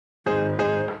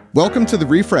Welcome to The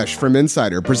Refresh from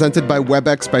Insider, presented by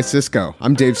WebEx by Cisco.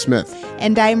 I'm Dave Smith.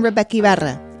 And I'm Rebecca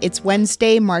Ibarra. It's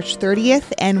Wednesday, March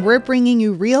 30th, and we're bringing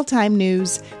you real-time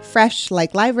news, fresh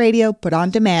like live radio, but on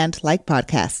demand like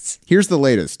podcasts. Here's the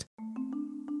latest.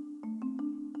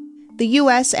 The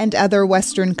U.S. and other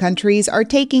Western countries are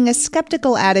taking a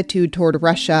skeptical attitude toward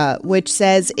Russia, which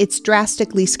says it's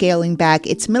drastically scaling back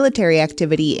its military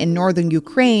activity in northern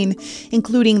Ukraine,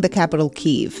 including the capital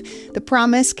Kyiv. The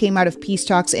promise came out of peace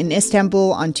talks in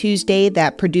Istanbul on Tuesday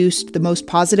that produced the most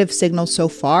positive signal so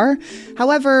far.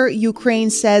 However, Ukraine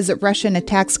says Russian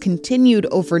attacks continued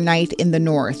overnight in the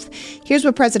north. Here's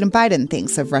what President Biden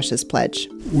thinks of Russia's pledge.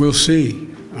 We'll see.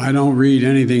 I don't read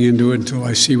anything into it until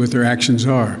I see what their actions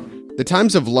are. The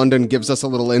Times of London gives us a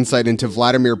little insight into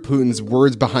Vladimir Putin's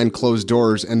words behind closed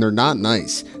doors, and they're not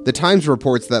nice. The Times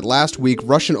reports that last week,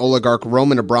 Russian oligarch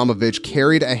Roman Abramovich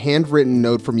carried a handwritten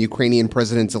note from Ukrainian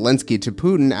President Zelensky to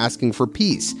Putin asking for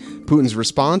peace. Putin's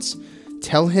response?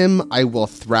 Tell him I will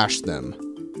thrash them.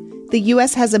 The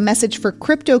U.S. has a message for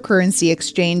cryptocurrency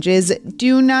exchanges.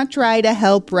 Do not try to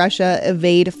help Russia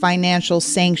evade financial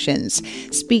sanctions.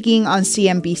 Speaking on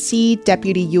CNBC,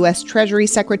 Deputy U.S. Treasury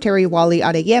Secretary Wally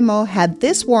Adeyemo had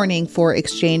this warning for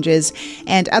exchanges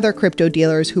and other crypto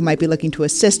dealers who might be looking to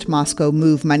assist Moscow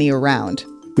move money around.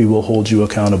 We will hold you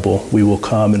accountable. We will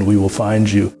come and we will find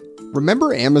you.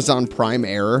 Remember Amazon Prime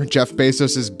Air, Jeff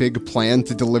Bezos' big plan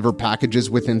to deliver packages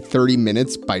within 30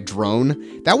 minutes by drone?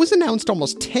 That was announced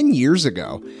almost 10 years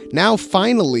ago. Now,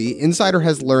 finally, Insider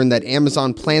has learned that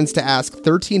Amazon plans to ask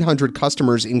 1,300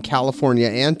 customers in California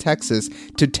and Texas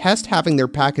to test having their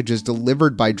packages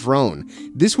delivered by drone.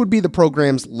 This would be the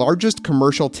program's largest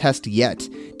commercial test yet.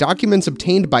 Documents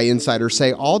obtained by Insider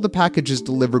say all the packages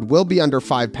delivered will be under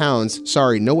 5 pounds,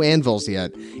 sorry, no anvils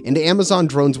yet, and Amazon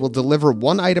drones will deliver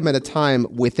one item at a time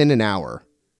within an hour.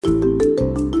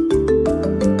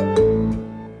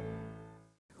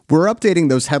 We're updating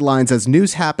those headlines as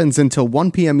news happens until 1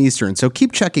 p.m. Eastern, so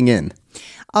keep checking in.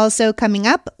 Also coming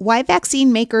up, why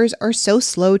vaccine makers are so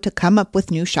slow to come up with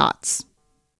new shots.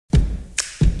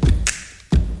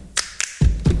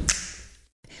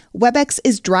 WebEx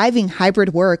is driving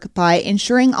hybrid work by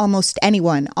ensuring almost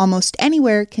anyone, almost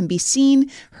anywhere can be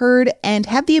seen, heard, and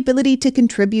have the ability to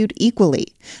contribute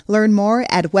equally. Learn more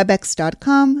at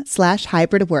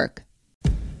webex.com/hybridwork.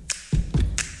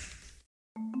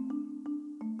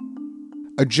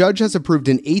 A judge has approved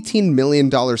an $18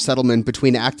 million settlement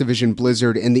between Activision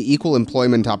Blizzard and the Equal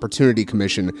Employment Opportunity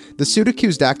Commission. The suit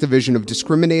accused Activision of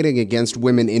discriminating against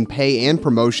women in pay and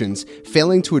promotions,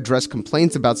 failing to address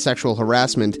complaints about sexual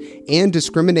harassment, and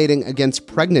discriminating against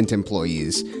pregnant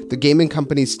employees. The gaming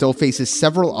company still faces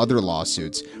several other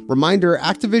lawsuits. Reminder,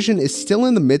 Activision is still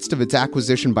in the midst of its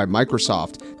acquisition by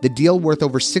Microsoft. The deal, worth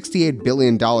over $68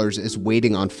 billion, is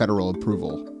waiting on federal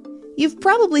approval. You've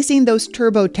probably seen those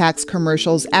TurboTax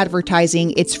commercials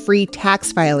advertising its free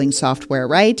tax filing software,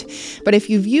 right? But if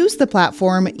you've used the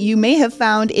platform, you may have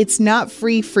found it's not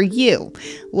free for you.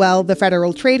 Well, the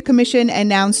Federal Trade Commission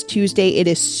announced Tuesday it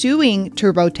is suing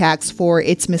TurboTax for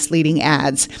its misleading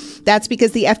ads. That's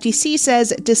because the FTC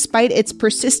says, despite its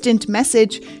persistent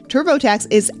message, TurboTax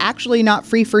is actually not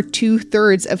free for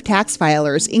 2/3 of tax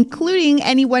filers, including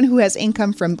anyone who has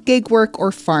income from gig work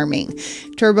or farming.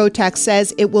 TurboTax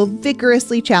says it will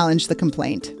vigorously challenge the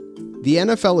complaint. The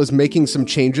NFL is making some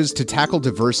changes to tackle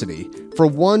diversity. For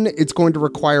one, it's going to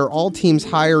require all teams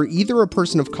hire either a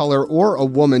person of color or a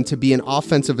woman to be an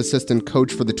offensive assistant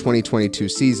coach for the 2022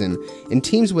 season, and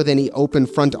teams with any open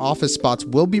front office spots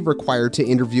will be required to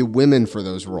interview women for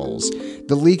those roles.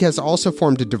 The league has also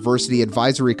formed a diversity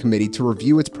advisory committee to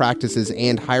review its practices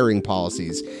and hiring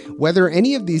policies. Whether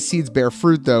any of these seeds bear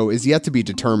fruit, though, is yet to be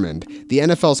determined. The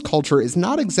NFL's culture is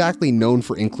not exactly known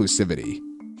for inclusivity.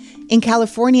 In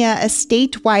California, a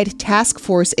statewide task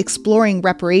force exploring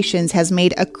reparations has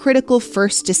made a critical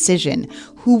first decision: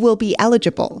 who will be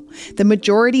eligible. The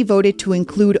majority voted to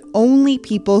include only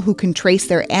people who can trace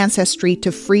their ancestry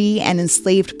to free and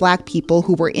enslaved Black people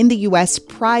who were in the U.S.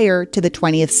 prior to the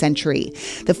 20th century.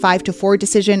 The 5-4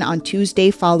 decision on Tuesday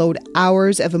followed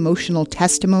hours of emotional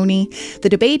testimony. The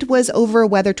debate was over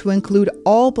whether to include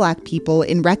all Black people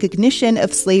in recognition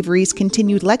of slavery's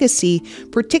continued legacy,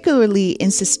 particularly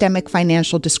in systemic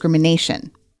financial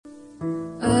discrimination.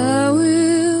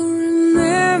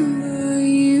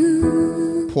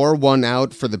 Pour one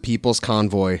out for the People's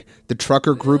Convoy, the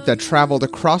trucker group that traveled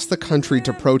across the country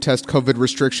to protest COVID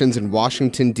restrictions in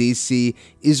Washington, D.C.,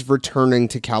 is returning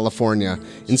to California.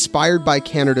 Inspired by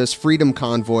Canada's Freedom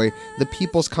Convoy, the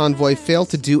People's Convoy failed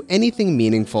to do anything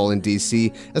meaningful in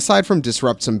D.C., aside from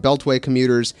disrupt some Beltway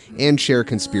commuters and share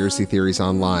conspiracy theories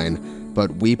online.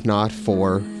 But weep not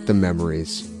for the the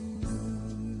memories.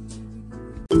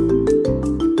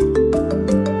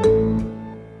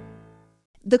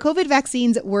 The COVID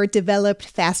vaccines were developed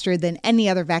faster than any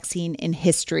other vaccine in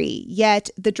history, yet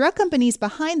the drug companies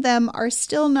behind them are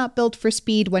still not built for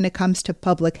speed when it comes to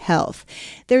public health.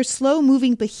 They're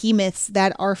slow-moving behemoths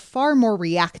that are far more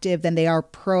reactive than they are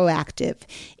proactive.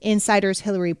 Insider's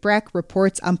Hillary Breck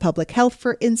reports on public health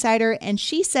for Insider, and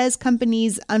she says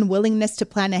companies' unwillingness to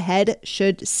plan ahead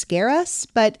should scare us,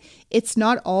 but it's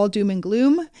not all doom and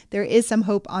gloom. There is some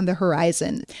hope on the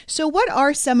horizon. So what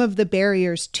are some of the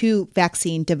barriers to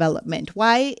vaccine development?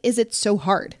 Why is it so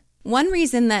hard? One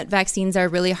reason that vaccines are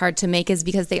really hard to make is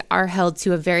because they are held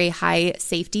to a very high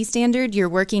safety standard. You're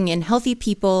working in healthy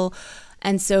people,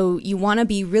 and so you want to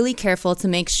be really careful to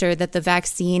make sure that the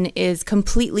vaccine is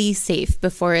completely safe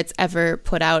before it's ever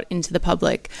put out into the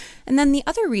public. And then the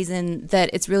other reason that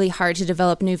it's really hard to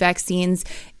develop new vaccines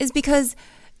is because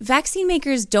vaccine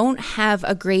makers don't have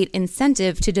a great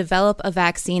incentive to develop a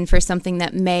vaccine for something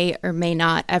that may or may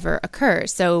not ever occur.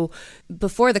 So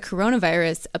before the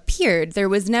coronavirus appeared, there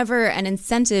was never an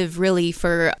incentive really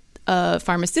for a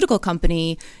pharmaceutical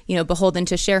company, beholden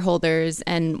to shareholders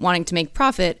and wanting to make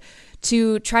profit,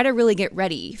 to try to really get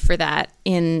ready for that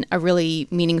in a really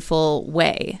meaningful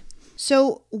way.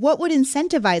 So what would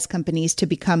incentivize companies to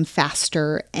become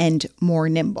faster and more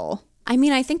nimble?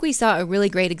 I think we saw a really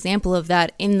great example of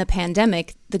that in the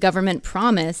pandemic. The government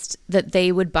promised that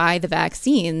they would buy the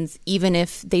vaccines even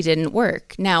if they didn't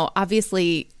work. Now,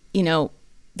 obviously, the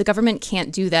government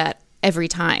can't do that every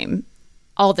time,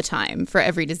 all the time, for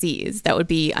every disease. That would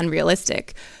be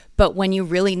unrealistic. But when you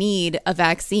really need a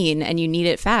vaccine and you need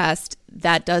it fast,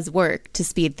 that does work to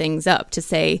speed things up, to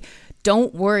say,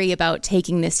 don't worry about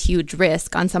taking this huge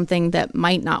risk on something that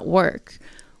might not work.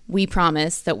 We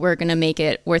promise that we're going to make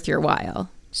it worth your while.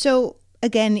 So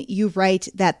again, you write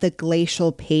that the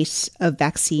glacial pace of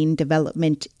vaccine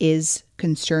development is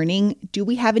concerning. Do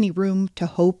we have any room to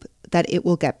hope that it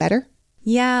will get better?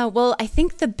 Yeah, well, I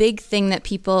think the big thing that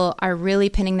people are really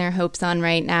pinning their hopes on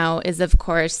right now is, of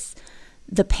course,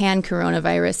 the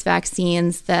pan-coronavirus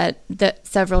vaccines that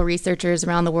several researchers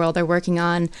around the world are working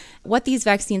on. What these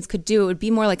vaccines could do, it would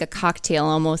be more like a cocktail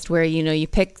almost, where, you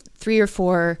pick 3 or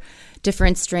 4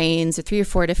 different strains or 3 or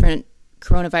 4 different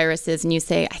coronaviruses, and you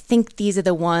say, I think these are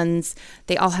the ones.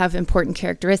 They all have important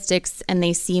characteristics, and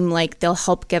they seem like they'll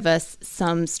help give us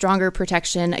some stronger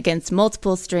protection against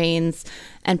multiple strains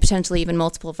and potentially even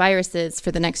multiple viruses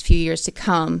for the next few years to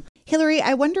come. Hillary,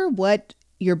 I wonder what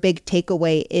your big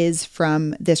takeaway is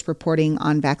from this reporting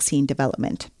on vaccine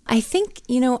development. I think,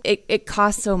 it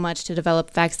costs so much to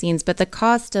develop vaccines, but the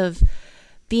cost of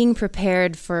being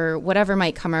prepared for whatever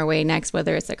might come our way next,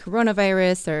 whether it's a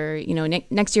coronavirus or,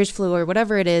 next year's flu or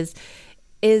whatever it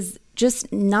is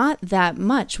just not that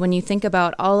much when you think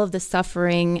about all of the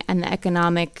suffering and the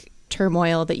economic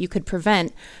turmoil that you could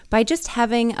prevent by just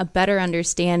having a better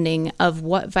understanding of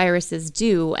what viruses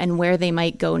do and where they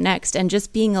might go next, and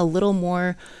just being a little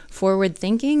more forward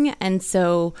thinking. And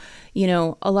so,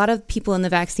 a lot of people in the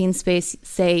vaccine space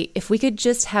say if we could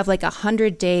just have like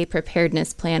 100-day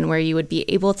preparedness plan where you would be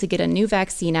able to get a new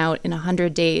vaccine out in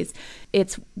 100 days,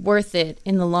 it's worth it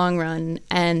in the long run.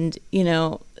 And,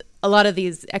 a lot of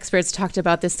these experts talked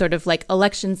about this sort of like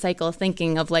election cycle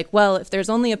thinking of like, well, if there's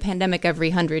only a pandemic every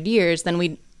 100 years, then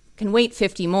we can wait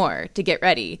 50 more to get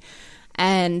ready.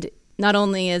 And not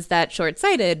only is that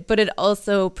short-sighted, but it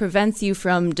also prevents you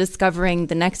from discovering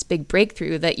the next big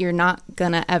breakthrough that you're not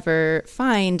going to ever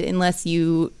find unless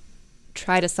you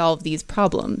try to solve these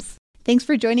problems. Thanks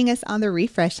for joining us on The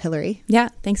Refresh, Hillary. Yeah,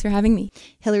 thanks for having me.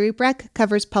 Hillary Breck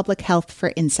covers public health for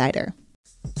Insider.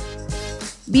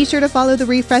 Be sure to follow The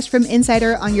Refresh from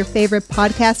Insider on your favorite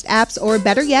podcast apps, or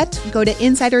better yet, go to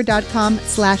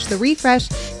insider.com/The Refresh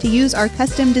to use our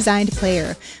custom designed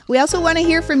player. We also want to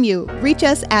hear from you. Reach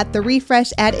us at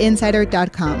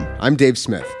therefresh@insider.com. I'm Dave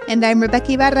Smith. And I'm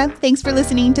Rebecca Ibarra. Thanks for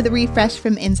listening to The Refresh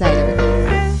from Insider.